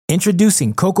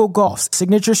Introducing Coco Gauff's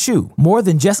signature shoe, more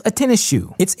than just a tennis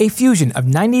shoe. It's a fusion of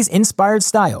 90s-inspired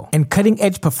style and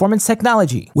cutting-edge performance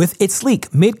technology. With its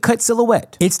sleek mid-cut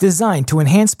silhouette, it's designed to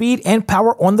enhance speed and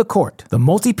power on the court. The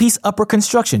multi-piece upper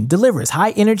construction delivers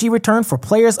high-energy return for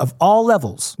players of all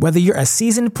levels. Whether you're a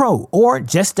seasoned pro or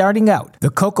just starting out, the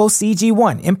Coco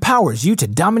CG1 empowers you to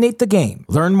dominate the game.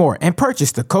 Learn more and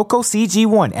purchase the Coco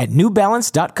CG1 at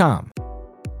NewBalance.com.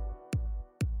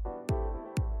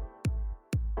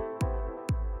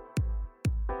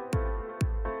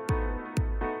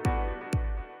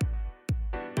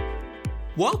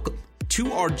 Welcome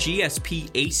to our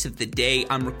GSP Ace of the Day.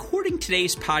 I'm recording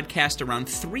today's podcast around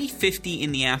 3:50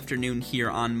 in the afternoon here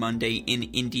on Monday in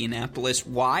Indianapolis.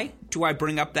 Why do I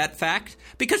bring up that fact?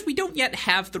 Because we don't yet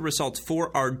have the results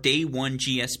for our Day 1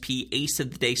 GSP Ace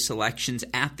of the Day selections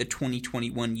at the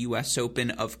 2021 U.S.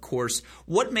 Open, of course.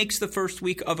 What makes the first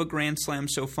week of a Grand Slam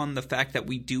so fun? The fact that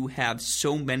we do have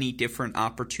so many different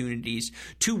opportunities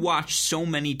to watch so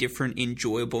many different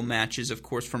enjoyable matches. Of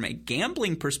course, from a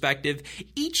gambling perspective,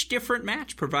 each different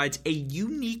match provides a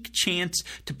unique chance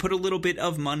to put a little bit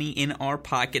of money in our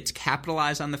pockets,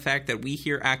 capitalize on the fact that we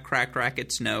here at Cracked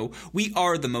Racquets know we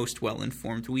are the most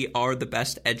well-informed. We are the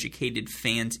best educated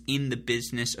fans in the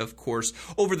business, of course.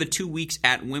 Over the 2 weeks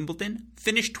at Wimbledon,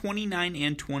 finished 29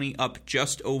 and 20, up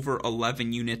just over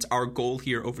 11 units. Our goal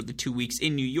here over the 2 weeks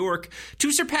in New York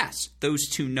to surpass those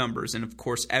two numbers. And of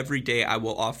course, every day I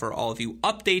will offer all of you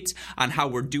updates on how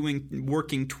we're doing,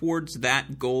 working towards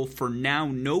that goal. For now,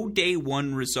 no Day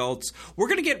 1 results. We're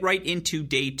going to get right into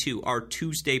Day 2, our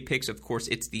Tuesday picks. Of course,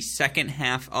 it's the second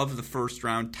half of the first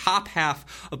round. Top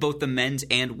half of both the men's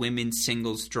and women's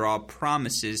singles draw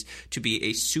promises to be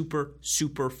a super,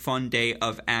 super fun day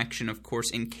of action. Of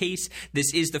course, in case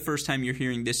this is the first time you're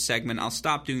hearing this segment, I'll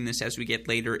stop doing this as we get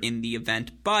later in the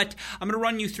event, but I'm going to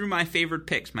run you through my favorite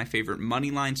picks, my favorite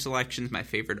money line selections, my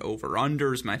favorite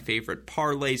over-unders, my favorite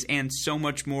parlays, and so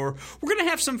much more. We're going to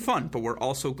have some fun, but we're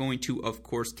also going to, of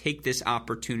course, take this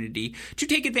opportunity to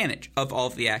take advantage of all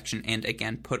of the action and,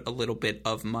 again, put a little bit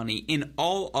of money in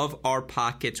all of our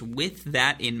pockets. With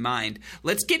that in mind,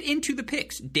 let's get into the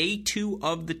picks. Day 2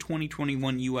 of the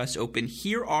 2021 U.S. Open.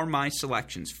 Here are my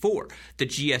selections for the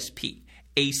GSP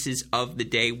Aces of the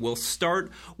Day. We'll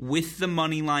start with the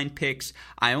money line picks.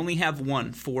 I only have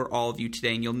one for all of you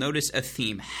today, and you'll notice a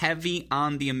theme heavy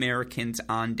on the Americans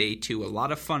on Day 2. A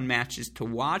lot of fun matches to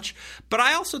watch, but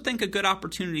I also think a good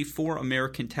opportunity for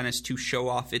American tennis to show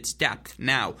off its depth.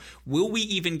 Now, will we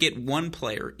even get one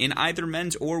player in either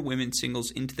men's or women's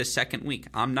singles into the second week?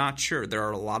 I'm not sure. There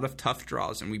are a lot of tough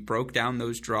draws, and we broke down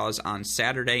those draws on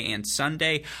Saturday and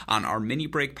Sunday on our mini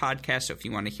break podcast. So if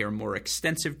you want to hear a more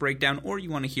extensive breakdown, or you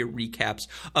want to hear recaps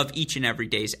of each and every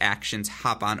day's actions,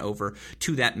 hop on over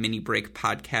to that mini break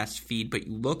podcast feed. But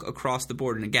you look across the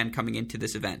board, and again, coming into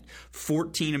this event,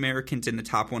 14 Americans in the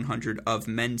top 100 of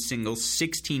men's singles,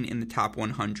 16 in the top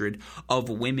 100 of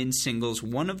women's singles.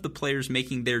 One of the players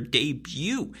making their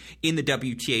debut in the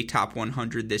WTA top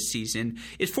 100 this season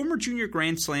is former junior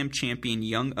Grand Slam champion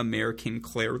young American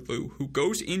Claire Liu, who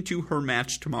goes into her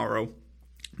match tomorrow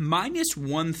minus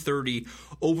 130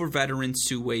 over veteran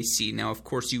Su Wei Si. Now, of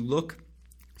course, you look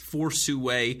for Su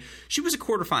Wei. She was a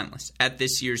quarterfinalist at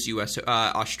this year's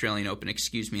Australian Open,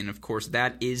 and of course,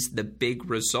 that is the big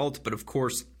result. But of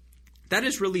course, that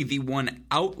is really the one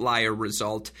outlier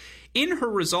result. In her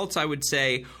results, I would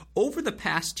say, over the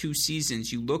past 2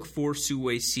 seasons, you look for Su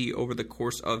Wei Si over the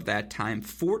course of that time,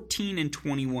 14 and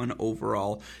 21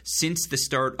 overall. Since the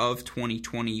start of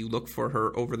 2020, you look for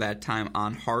her over that time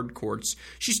on hard courts.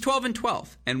 She's 12 and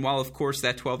 12. And while, of course,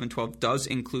 that 12 and 12 does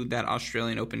include that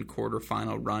Australian Open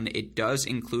quarterfinal run, it does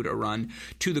include a run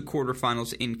to the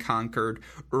quarterfinals in Concord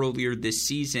earlier this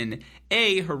season.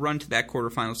 Her run to that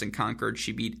quarterfinals in Concord,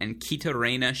 she beat Ankita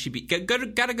Reina. She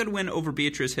got a good win over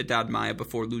Beatriz Haddad Maia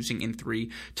before losing in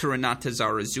 3 to Renata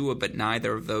Zarazua, but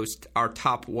neither of those are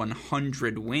top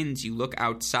 100 wins. You look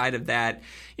outside of that,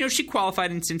 she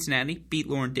qualified in Cincinnati, beat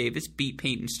Lauren Davis, beat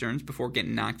Peyton Stearns before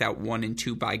getting knocked out 1 and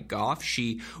 2 by Goff.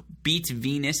 She beats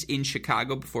Venus in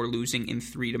Chicago before losing in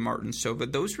 3 to Martin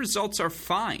Sova. Those results are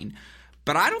fine,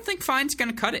 but I don't think fine's going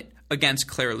to cut it against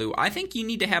Claire Liu. I think you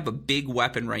need to have a big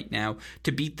weapon right now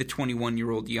to beat the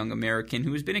 21-year-old young American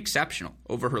who has been exceptional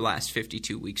over her last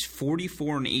 52 weeks,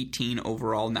 44 and 18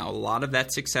 overall. Now, a lot of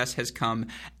that success has come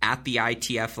at the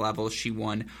ITF level. She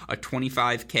won a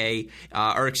 25K,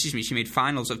 she made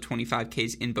finals of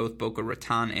 25Ks in both Boca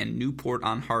Raton and Newport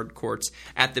on hard courts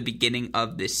at the beginning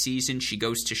of this season. She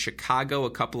goes to Chicago a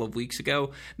couple of weeks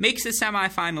ago, makes the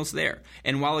semifinals there.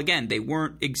 And while, again, they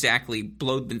weren't exactly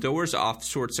blow the doors off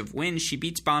sorts of wins, wins. She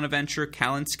beats Bonaventure,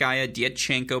 Kalinskaya,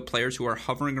 Dietchenko, players who are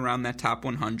hovering around that top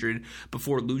 100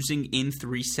 before losing in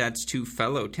 3 sets to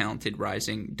fellow talented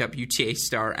rising WTA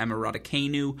star Emma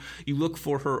Raducanu. You look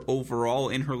for her overall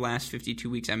in her last 52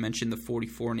 weeks. I mentioned the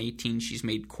 44-18. She's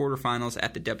made quarterfinals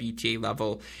at the WTA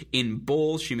level in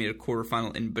bowls. She made a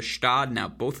quarterfinal in Bastad. Now,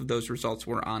 both of those results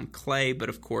were on clay, but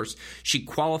of course, she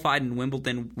qualified in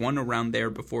Wimbledon, won a round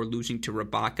there before losing to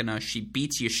Rybakina. She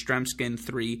beats Yastremska in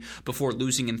 3 before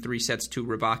losing in 3 sets to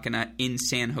Rybakina in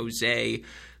San Jose.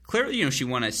 Clearly, she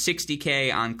won a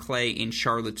 60K on clay in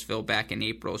Charlottesville back in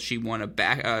April. She won a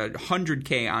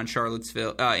 100K on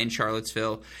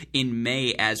Charlottesville in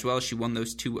May as well. She won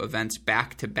those 2 events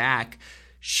back to back.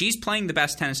 She's playing the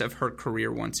best tennis of her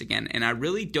career once again, and I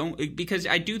really don't, because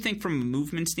I do think from a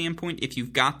movement standpoint, if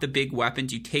you've got the big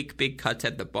weapons, you take big cuts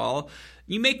at the ball,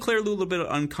 you make Claire Liu a little bit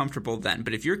uncomfortable then.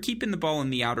 But if you're keeping the ball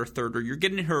in the outer third, or you're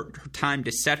getting her time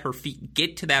to set her feet,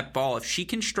 get to that ball, if she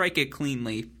can strike it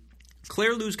cleanly,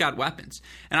 Claire Liu's got weapons.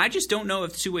 And I just don't know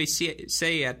if Sue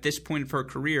say at this point of her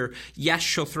career, yes,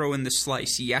 she'll throw in the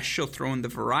slice. Yes, she'll throw in the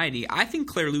variety. I think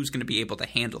Claire Liu's going to be able to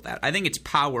handle that. I think it's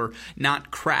power, not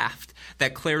craft,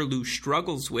 that Claire Liu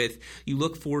struggles with. You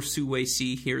look for Sue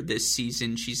here this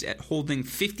season. She's holding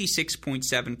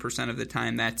 56.7% of the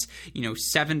time. That's,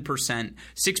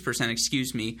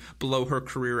 6% below her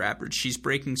career average. She's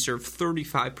breaking serve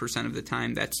 35% of the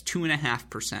time. That's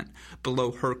 2.5%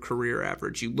 below her career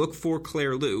average. You look for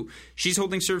Claire Liu, she's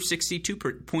holding serve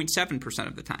 62.7%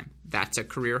 of the time. That's a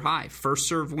career high. First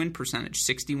serve win percentage,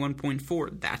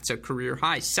 61.4. That's a career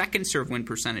high. Second serve win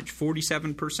percentage,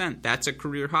 47%. That's a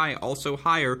career high. Also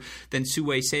higher than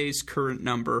Sue Say's current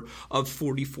number of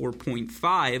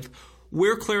 44.5.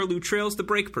 Where Claire Liu trails, the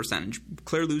break percentage.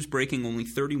 Claire Liu's breaking only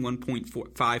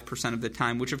 31.5% of the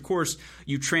time, which, of course,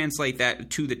 you translate that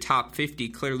to the top 50.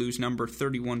 Claire Liu's number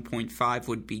 31.5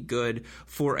 would be good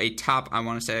for a top, I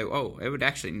want to say, it would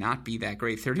actually not be that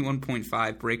great.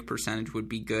 31.5 break percentage would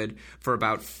be good for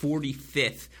about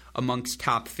 45th amongst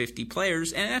top 50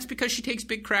 players, and that's because she takes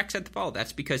big cracks at the ball.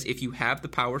 That's because if you have the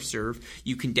power serve,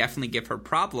 you can definitely give her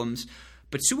problems,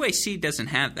 but Sue C doesn't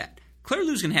have that. Claire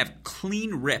Liu's going to have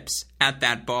clean rips at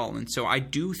that ball, and so I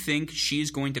do think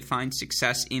she's going to find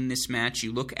success in this match.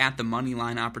 You look at the money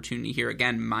line opportunity here,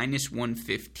 again, minus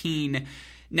 115.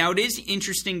 Now, it is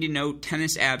interesting to note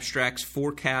Tennis Abstract's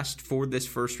forecast for this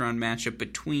first-round matchup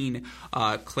between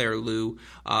Claire Liu,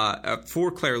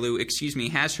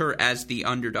 has her as the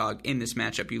underdog in this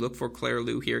matchup. You look for Claire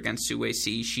Liu here against Sue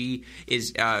C. She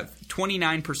is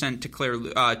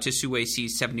 29% to Sue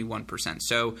C's 71%.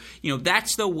 So,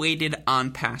 that's the weighted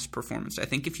on-past performance. I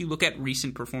think if you look at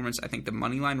recent performance, I think the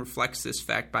money line reflects this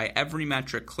fact. By every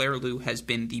metric, Claire Liu has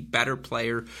been the better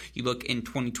player. You look in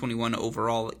 2021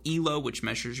 overall ELO, which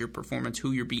measures your performance,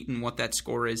 who you're beating, what that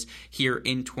score is here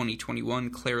in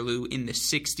 2021. Claire Liu in the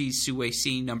 60s, Sue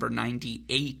C number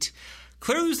 98.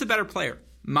 Claire Liu's the better player.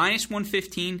 Minus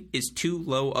 115 is too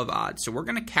low of odds, so we're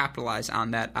going to capitalize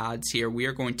on that odds here. We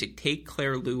are going to take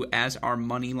Claire Liu as our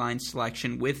money line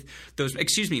selection with those,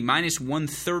 minus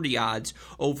 130 odds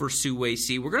over Sue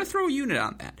C. We're going to throw a unit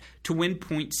on that to win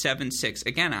 0.76.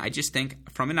 Again, I just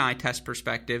think from an eye test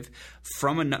perspective,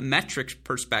 from a metrics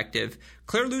perspective,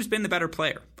 Claire Liu's been the better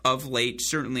player of late.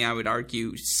 Certainly, I would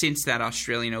argue, since that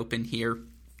Australian Open here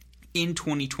in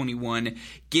 2021.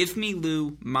 Give me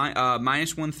Liu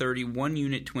minus 130, 1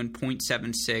 unit to win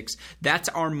 0.76. That's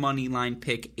our money line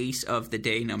pick, ace of the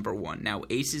day number 1. Now,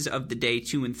 aces of the day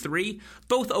 2 and 3,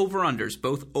 both over-unders,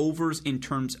 both overs in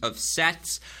terms of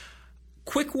sets.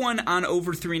 Quick one on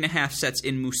over 3.5 sets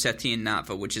in Musetti and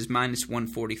Nava, which is minus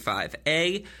 145.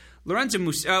 Lorenzo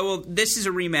Musetti, this is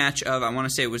a rematch of, I want to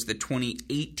say it was the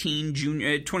 2019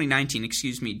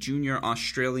 Junior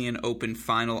Australian Open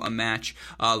final, a match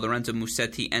Lorenzo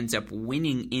Musetti ends up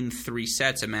winning in 3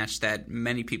 sets, a match that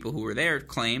many people who were there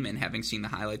claim, and having seen the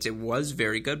highlights, it was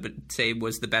very good, but say it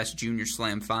was the best Junior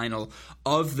Slam final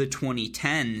of the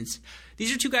 2010s.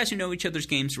 These are 2 guys who know each other's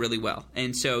games really well.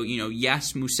 And so,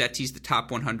 yes, Musetti's the top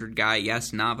 100 guy.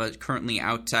 Yes, Nava currently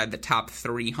outside the top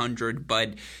 300.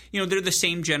 But, they're the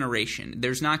same generation.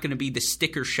 There's not going to be the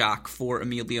sticker shock for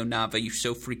Emilio Nava you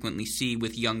so frequently see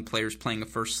with young players playing a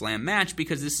first slam match,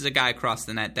 because this is a guy across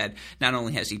the net that not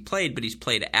only has he played, but he's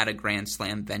played at a Grand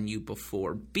Slam venue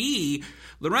before.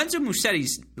 Lorenzo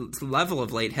Musetti's level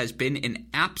of late has been an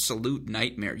absolute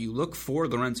nightmare. You look for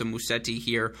Lorenzo Musetti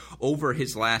here over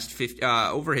his last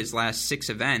over his last 6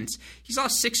 events, he's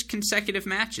lost 6 consecutive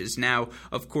matches. Now,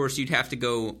 of course, you'd have to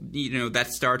go,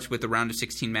 that starts with the round of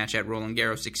 16 match at Roland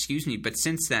Garros, but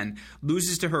since then,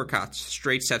 loses to Hurkacz,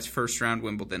 straight sets, first round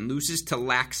Wimbledon, loses to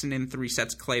Laxinen, 3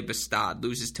 sets, Clay Bastad,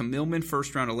 loses to Millman,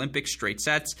 first round Olympics, straight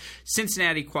sets,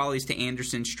 Cincinnati qualies to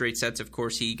Anderson, straight sets. Of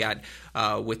course, he got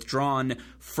withdrawn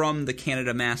from the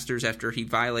Canada Masters after he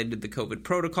violated the COVID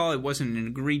protocol. It wasn't an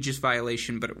egregious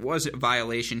violation, but it was a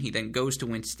violation. He then goes to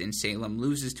Winston-Salem,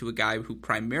 loses to a guy who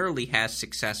primarily has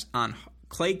success on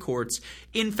clay courts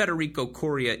in Federico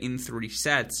Coria in 3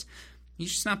 sets.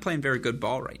 He's just not playing very good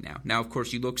ball right now. Now, of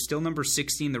course, you look still number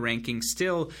 60 in the rankings,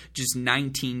 still just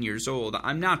 19 years old.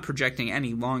 I'm not projecting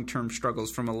any long-term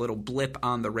struggles from a little blip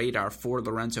on the radar for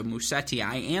Lorenzo Musetti.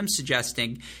 I am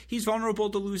suggesting he's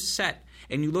vulnerable to lose a set.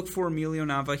 And you look for Emilio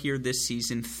Nava here this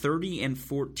season,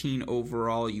 30-14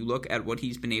 overall. You look at what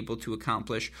he's been able to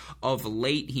accomplish of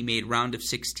late. He made round of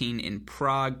 16 in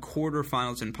Prague,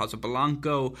 quarterfinals in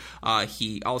Pozoblanco.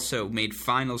 He also made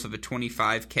finals of a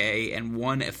 25K and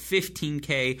won a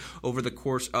 15K over the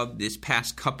course of this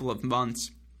past couple of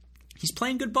months. He's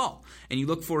playing good ball, and you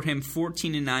look for him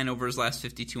 14-9 over his last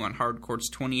 52 on hard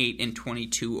courts,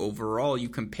 28-22 overall. You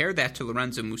compare that to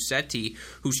Lorenzo Musetti,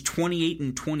 who's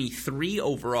 28-23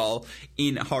 overall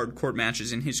in hard court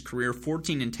matches in his career,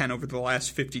 14-10 over the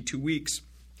last 52 weeks,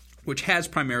 which has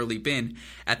primarily been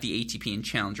at the ATP and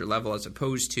Challenger level as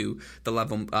opposed to the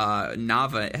level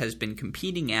Nava has been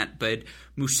competing at. But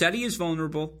Musetti is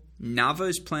vulnerable. Nava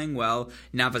is playing well.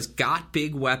 Nava's got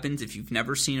big weapons. If you've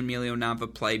never seen Emilio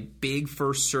Nava play, big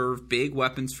first serve, big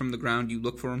weapons from the ground. You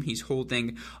look for him. He's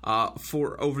holding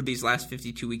for over these last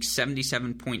 52 weeks,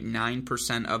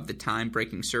 77.9% of the time,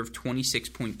 breaking serve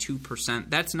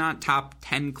 26.2%. That's not top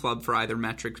 10 club for either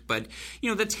metrics, but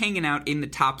that's hanging out in the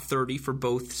top 30 for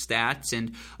both stats.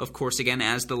 And of course, again,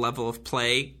 as the level of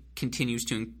play continues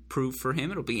to improve for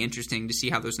him, it'll be interesting to see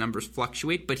how those numbers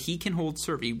fluctuate, but he can hold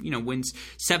serve. He wins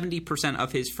 70%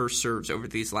 of his first serves over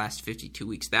these last 52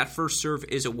 weeks. That first serve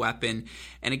is a weapon,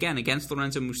 and again, against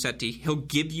Lorenzo Musetti, he'll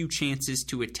give you chances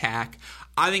to attack.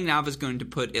 I think Nava's going to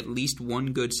put at least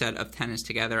one good set of tennis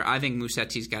together. I think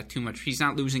Musetti's got too much. He's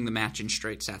not losing the match in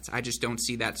straight sets. I just don't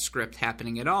see that script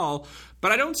happening at all,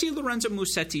 but I don't see Lorenzo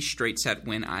Musetti's straight set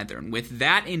win either. And with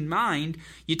that in mind,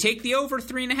 you take the over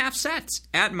 3.5 sets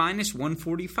at minus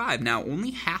 145. Now,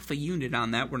 only half a unit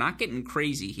on that. We're not getting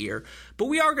crazy here, but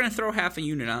we are going to throw half a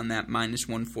unit on that minus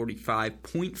 145,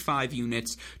 0.5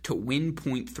 units to win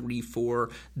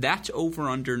 0.34. That's over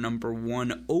under number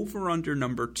 1. Over under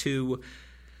number 2.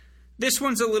 This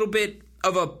one's a little bit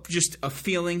of just a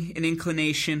feeling, an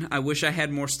inclination. I wish I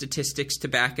had more statistics to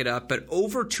back it up, but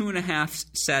over 2.5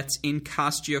 sets in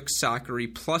Kostyuk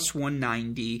Sakkari plus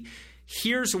 190.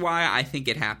 Here's why I think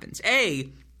it happens. A,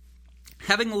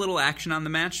 having a little action on the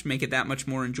match make it that much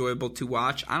more enjoyable to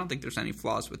watch. I don't think there's any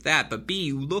flaws with that. But B,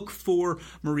 you look for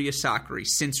Maria Sakkari.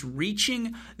 Since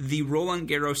reaching the Roland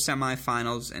Garros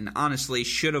semifinals, and honestly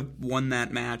should have won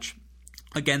that match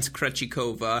against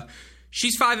Krejcikova,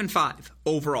 she's 5-5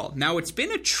 overall. Now, it's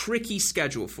been a tricky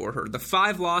schedule for her. The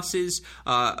 5 losses,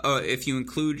 if you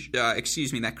include, that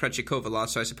Krejcikova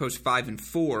loss, so I suppose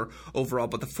 5-4 overall.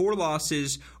 But the 4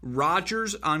 losses,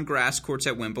 Rogers on grass courts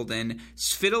at Wimbledon,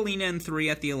 Svitolina in 3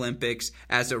 at the Olympics,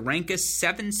 Azarenka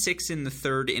 7-6 in the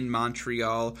 3rd in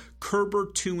Montreal, Kerber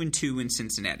 2-2 in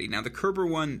Cincinnati. Now, the Kerber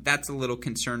one, that's a little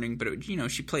concerning, but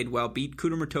she played well, beat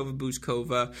Kudermetova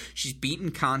Buzkova. She's beaten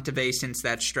Kontaveit since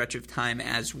that stretch of time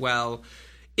as well.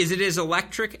 Is it as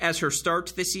electric as her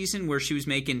start this season where she was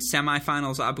making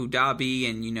semifinals Abu Dhabi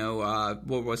and,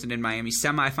 what was it in Miami?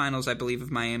 Semifinals, I believe,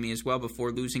 of Miami as well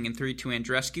before losing in 3-2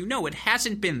 Andreescu. No, it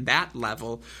hasn't been that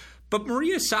level, but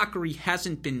Maria Sakkari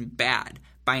hasn't been bad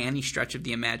by any stretch of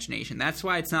the imagination. That's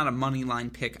why it's not a money line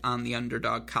pick on the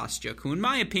underdog Kostyuk, who in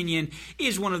my opinion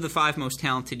is one of the 5 most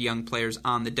talented young players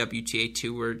on the WTA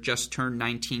Tour. Just turned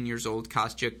 19 years old.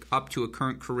 Kostyuk up to a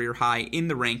current career high in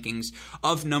the rankings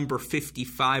of number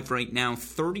 55 right now,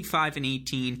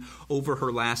 35-18 over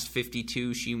her last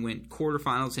 52. She went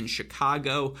quarterfinals in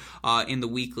Chicago in the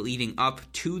week leading up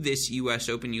to this U.S.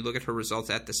 Open. You look at her results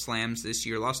at the Slams this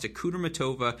year. Lost to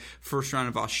Kudermetova first round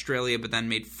of Australia, but then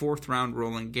made 4th round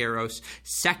Roland Garros.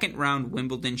 2nd round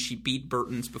Wimbledon, she beat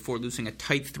Bertens before losing a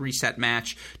tight 3-set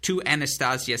match to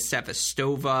Anastasia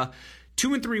Sevastova.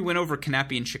 2-3 win over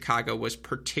Kanepi in Chicago was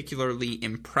particularly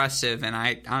impressive, and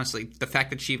I honestly, the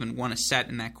fact that she even won a set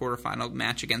in that quarterfinal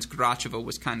match against Gracheva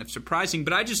was kind of surprising,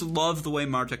 but I just love the way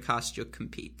Marta Kostyuk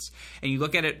competes. And you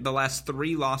look at it, the last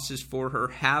 3 losses for her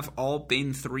have all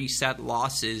been 3-set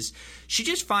losses. She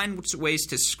just finds ways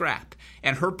to scrap,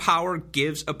 and her power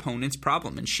gives opponents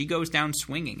problem, and she goes down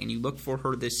swinging, and you look for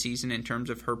her this season in terms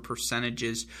of her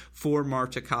percentages for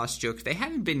Marta Kostyuk. They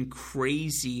haven't been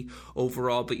crazy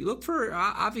overall, but you look for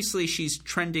obviously she's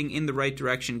trending in the right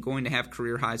direction, going to have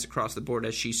career highs across the board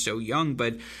as she's so young,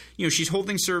 but she's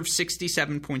holding serve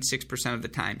 67.6% of the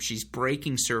time. She's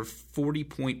breaking serve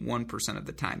 40.1% of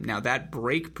the time. Now that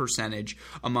break percentage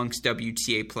amongst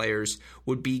WTA players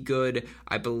would be good,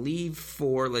 I believe,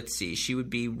 for, she would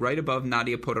be right above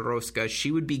Nadia Podoroska.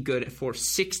 She would be good for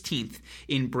 16th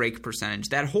in break percentage.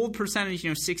 That hold percentage,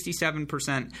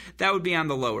 67%, that would be on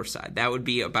the lower side. That would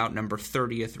be about number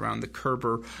 30th around the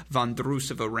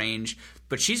Kerber-Vondrousova range.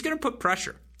 But she's going to put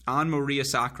pressure on Maria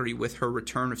Sakkari with her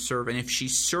return of serve, and if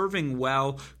she's serving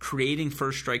well, creating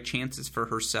first strike chances for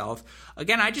herself,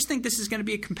 again, I just think this is going to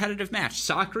be a competitive match.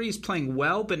 Sakkari is playing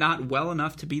well, but not well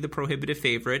enough to be the prohibitive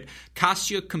favorite.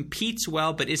 Kostyuk competes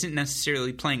well, but isn't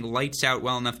necessarily playing lights out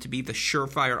well enough to be the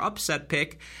surefire upset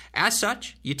pick. As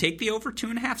such, you take the over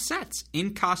 2.5 sets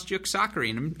in Kostyuk-Sakkari,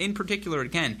 and in particular,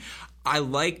 again, I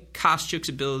like Kostyuk's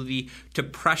ability to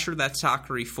pressure that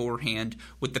Sakkari forehand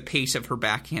with the pace of her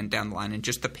backhand down the line and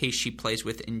just the pace she plays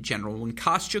with in general. When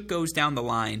Kostyuk goes down the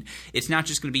line, it's not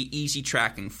just going to be easy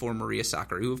tracking for Maria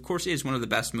Sakkari, who of course is one of the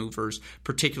best movers,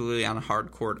 particularly on a hard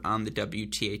court on the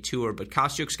WTA Tour. But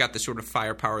Kostyuk's got the sort of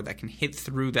firepower that can hit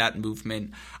through that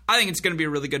movement. I think it's going to be a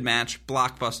really good match.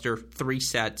 Blockbuster, 3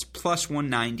 sets, plus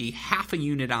 190, half a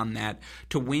unit on that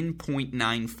to win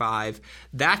 0.95.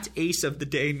 That's ace of the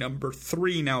day number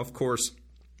 3. Now, of course,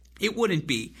 it wouldn't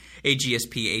be a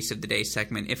GSP Ace of the Day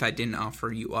segment if I didn't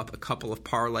offer you up a couple of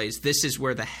parlays. This is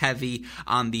where the heavy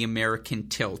on the American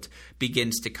tilt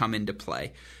begins to come into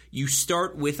play. You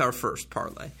start with our first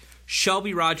parlay.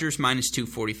 Shelby Rogers minus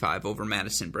 245 over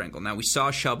Madison Brengle. Now, we saw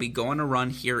Shelby go on a run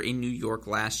here in New York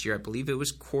last year. I believe it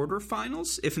was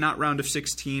quarterfinals, if not round of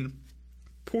 16.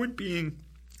 Point being,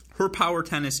 her power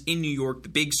tennis in New York, the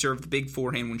big serve, the big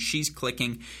forehand, when she's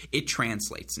clicking, it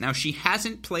translates. Now, she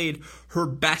hasn't played her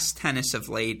best tennis of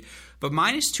late, but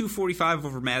minus 245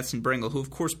 over Madison Brengle, who, of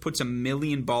course, puts a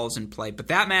million balls in play. But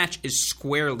that match is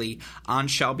squarely on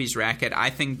Shelby's racket. I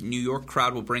think New York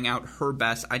crowd will bring out her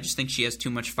best. I just think she has too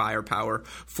much firepower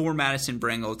for Madison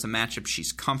Brengle. It's a matchup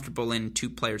she's comfortable in, 2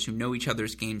 players who know each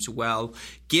other's games well.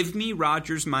 Give me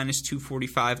Rogers minus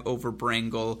 245 over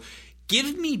Brengle.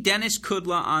 Give me Denis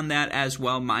Kudla on that as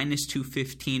well, minus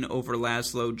 215 over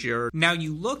Laszlo Djere. Now,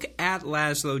 you look at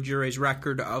Laszlo Djure's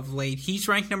record of late. He's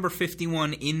ranked number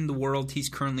 51 in the world. He's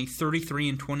currently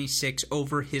 33-26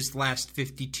 over his last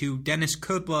 52. Denis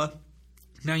Kudla,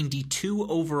 92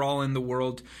 overall in the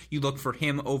world. You look for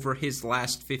him over his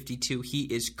last 52. He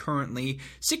is currently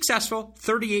successful,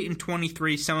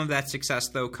 38-23. Some of that success,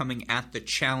 though, coming at the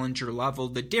challenger level.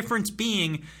 The difference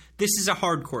being this is a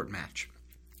hard court match.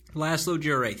 Laszlo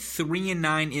Djere,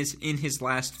 3-9 is in his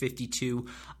last 52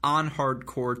 on hard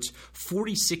courts,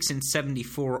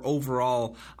 46-74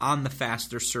 overall on the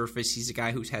faster surface. He's a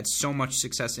guy who's had so much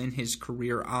success in his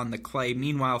career on the clay.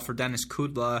 Meanwhile, for Denis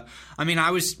Kudla,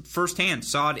 I was firsthand,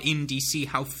 saw it in D.C.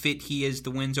 how fit he is.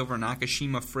 The wins over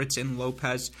Nakashima, Fritz, and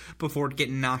Lopez before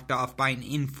getting knocked off by an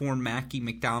in-form Mackie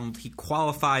McDonald. He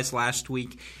qualifies last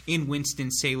week in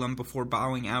Winston-Salem before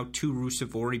bowing out to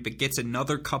Ruusuvuori, but gets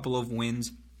another couple of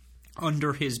wins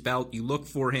under his belt. You look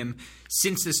for him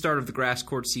since the start of the grass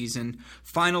court season.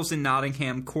 Finals in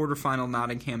Nottingham, quarterfinal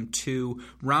Nottingham 2,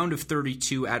 round of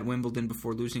 32 at Wimbledon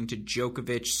before losing to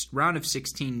Djokovic, round of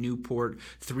 16 Newport,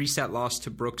 3-set loss to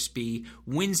Brooksby,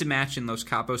 wins a match in Los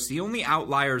Cabos. The only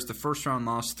outlier is the first round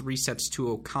loss, 3 sets to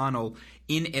O'Connell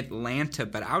in Atlanta.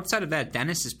 But outside of that,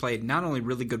 Denis has played not only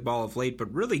really good ball of late,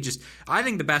 but really just, I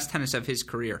think, the best tennis of his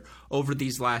career over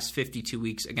these last 52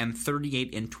 weeks. Again,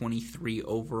 38-23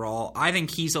 overall. I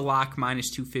think he's a lock, minus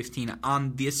 215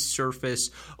 on this surface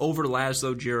over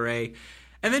Laszlo Djere.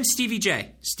 And then Stevie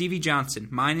Johnson,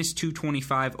 minus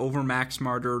 225 over Max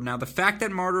Martyr. Now, the fact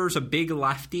that Martyr is a big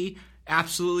lefty,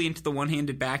 absolutely into the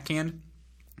one-handed backhand,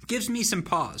 gives me some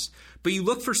pause. But you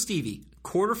look for Stevie,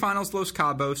 quarterfinals Los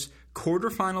Cabos,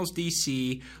 quarterfinals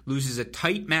DC, loses a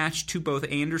tight match to both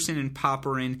Anderson and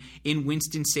Popyrin in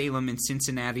Winston-Salem and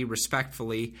Cincinnati,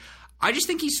 respectfully. I just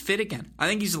think he's fit again. I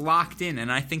think he's locked in,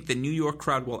 and I think the New York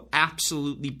crowd will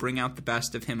absolutely bring out the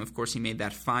best of him. Of course, he made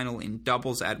that final in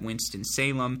doubles at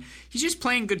Winston-Salem. He's just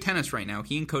playing good tennis right now.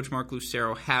 He and Coach Mark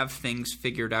Lucero have things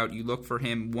figured out. You look for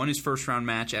him. Won his first-round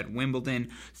match at Wimbledon.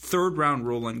 Third-round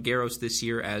Roland Garros this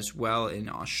year as well in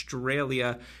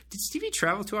Australia. Did Stevie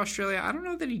travel to Australia? I don't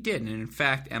know that he did, and in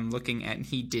fact, I'm looking at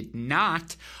he did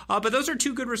not. But those are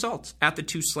two good results at the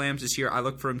two slams this year. I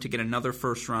look for him to get another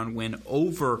first-round win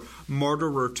over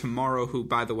Martyrer tomorrow, who,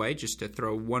 by the way, just to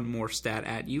throw one more stat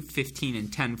at you,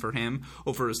 15-10 for him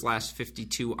over his last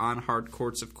 52 on hard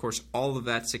courts. Of course, all of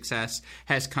that success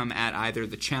has come at either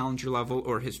the challenger level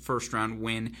or his first-round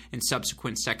win and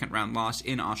subsequent second-round loss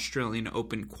in Australian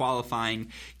Open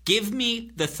qualifying. Give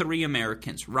me the three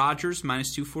Americans. Rogers,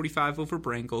 minus 245 over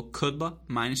Brangle. Kudla,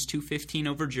 minus 215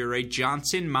 over Jure.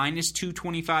 Johnson, minus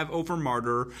 225 over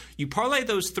Martyrer. You parlay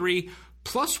those three,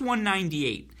 plus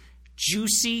 198.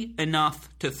 Juicy enough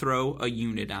to throw a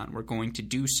unit on. We're going to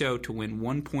do so to win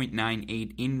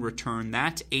 1.98 in return.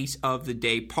 That's Ace of the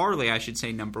Day parlay, I should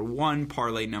say, number one.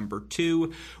 Parlay number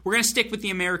two. We're going to stick with the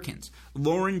Americans.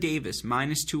 Lauren Davis,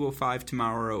 minus 205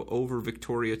 tomorrow over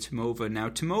Victoria Tomova. Now,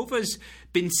 Tomova's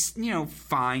been,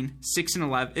 fine.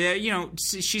 6-11.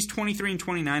 She's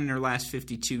 23-29 in her last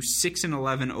 52.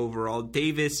 6-11 overall.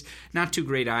 Davis, not too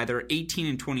great either.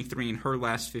 18-23 in her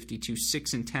last 52.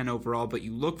 6-10 overall. But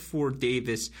you look for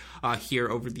Davis here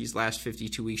over these last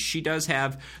 52 weeks. She does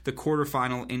have the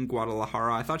quarterfinal in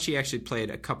Guadalajara. I thought she actually played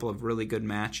a couple of really good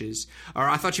matches. Or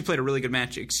I thought she played a really good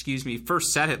match,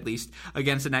 first set at least,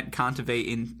 against Annette Kontaveit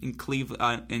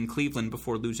in Cleveland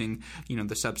before losing,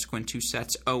 the subsequent two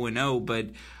sets 0-0. But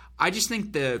I just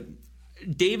think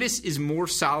Davis is more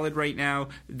solid right now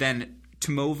than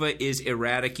Tomova is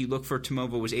erratic. You look for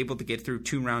Tomova was able to get through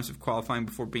 2 rounds of qualifying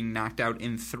before being knocked out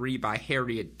in 3 by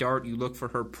Harriet Dart. You look for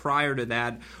her prior to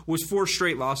that was 4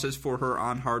 straight losses for her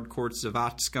on hard courts.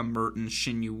 Zavotska, Mertens,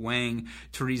 Xinyu Wang,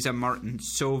 Teresa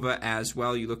Martinsova as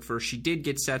well. You look for she did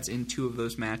get sets in 2 of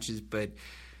those matches, but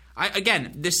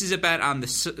this is a bet on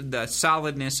the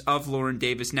solidness of Lauren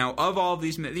Davis. Now, of all of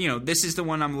these, this is the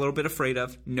one I'm a little bit afraid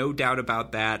of, no doubt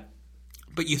about that.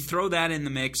 But you throw that in the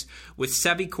mix with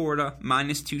Sebi Korda,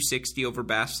 minus 260 over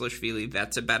Basilashvili.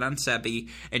 That's a bet on Sebi.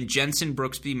 And Jensen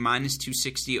Brooksby, minus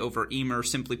 260 over Emer.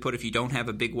 Simply put, if you don't have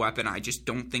a big weapon, I just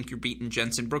don't think you're beating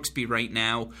Jensen Brooksby right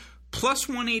now. Plus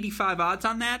 185 odds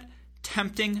on that.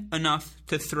 Tempting enough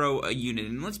to throw a unit.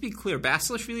 And let's be clear,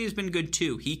 Basilashvili has been good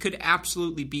too. He could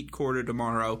absolutely beat Korda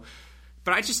tomorrow.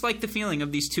 But I just like the feeling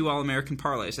of these 2 All-American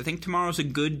parlays. I think tomorrow's a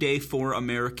good day for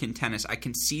American tennis. I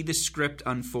can see the script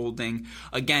unfolding.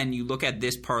 Again, you look at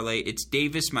this parlay, it's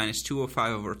Davis minus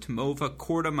 205 over Tomova,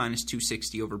 Korda minus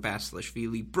 260 over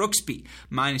Basilashvili, Brooksby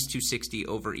minus 260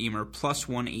 over Emer, plus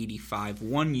 185,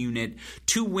 1 unit,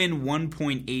 to win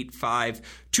 1.85.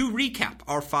 To recap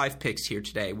our 5 picks here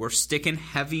today, we're sticking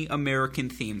heavy American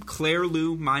theme. Claire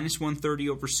Liu, minus 130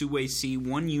 over Sue C,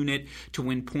 1 unit to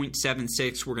win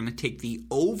 0.76. We're going to take the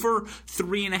over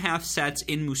 3.5 sets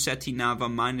in Musetti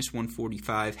Nava, minus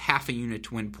 145, half a unit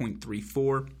to win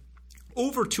 0.34.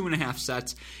 Over 2.5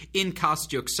 sets in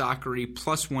Kostyuk Sakari,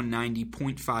 plus 190,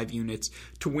 0.5 units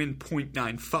to win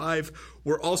 0.95.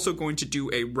 We're also going to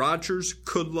do a Rogers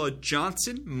Kudla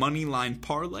Johnson moneyline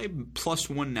parlay, plus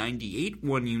 198,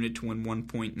 1 unit to win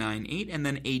 1.98, and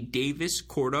then a Davis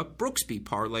Korda Brooksby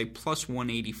parlay, plus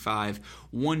 185,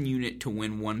 1 unit to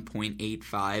win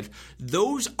 1.85.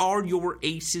 Those are your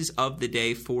aces of the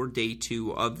day for day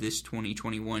 2 of this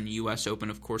 2021 U.S. Open.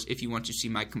 Of course, if you want to see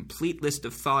my complete list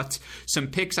of thoughts, some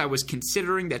picks I was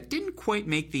considering that didn't quite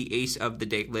make the ace of the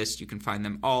day list, you can find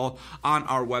them all on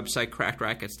our website,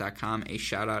 crackrackets.com. A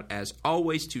shout out, as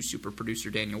always, to super producer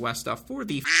Daniel Westoff for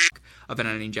the of an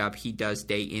editing job he does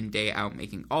day in, day out,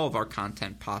 making all of our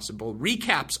content possible.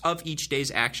 Recaps of each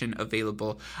day's action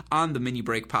available on the Mini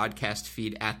Break podcast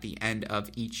feed at the end of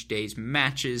each day's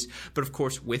matches. But of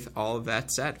course, with all of that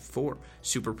said, for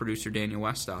super producer Daniel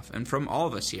Westoff and from all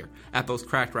of us here at both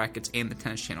Cracked Rackets and the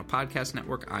Tennis Channel Podcast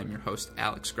Network, I'm your host,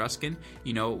 Alex Gruskin.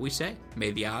 You know what we say.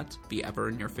 May the odds be ever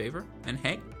in your favor. And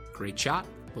hey, great shot.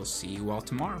 We'll see you all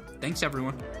tomorrow. Thanks,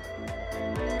 everyone.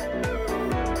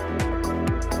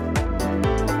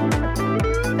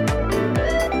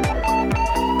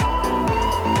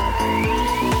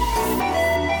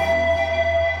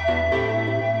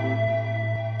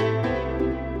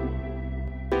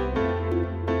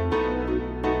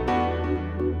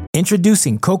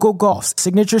 Introducing Coco Gauff's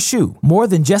signature shoe, more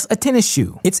than just a tennis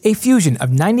shoe. It's a fusion of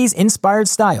 90s inspired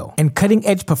style and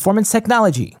cutting-edge performance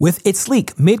technology with its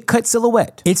sleek mid-cut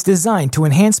silhouette. It's designed to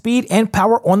enhance speed and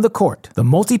power on the court. The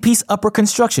multi-piece upper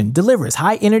construction delivers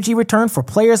high-energy return for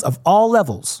players of all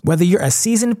levels. Whether you're a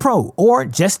seasoned pro or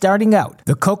just starting out,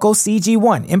 the Coco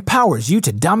CG1 empowers you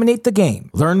to dominate the game.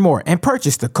 Learn more and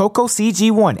purchase the Coco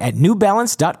CG1 at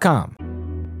NewBalance.com.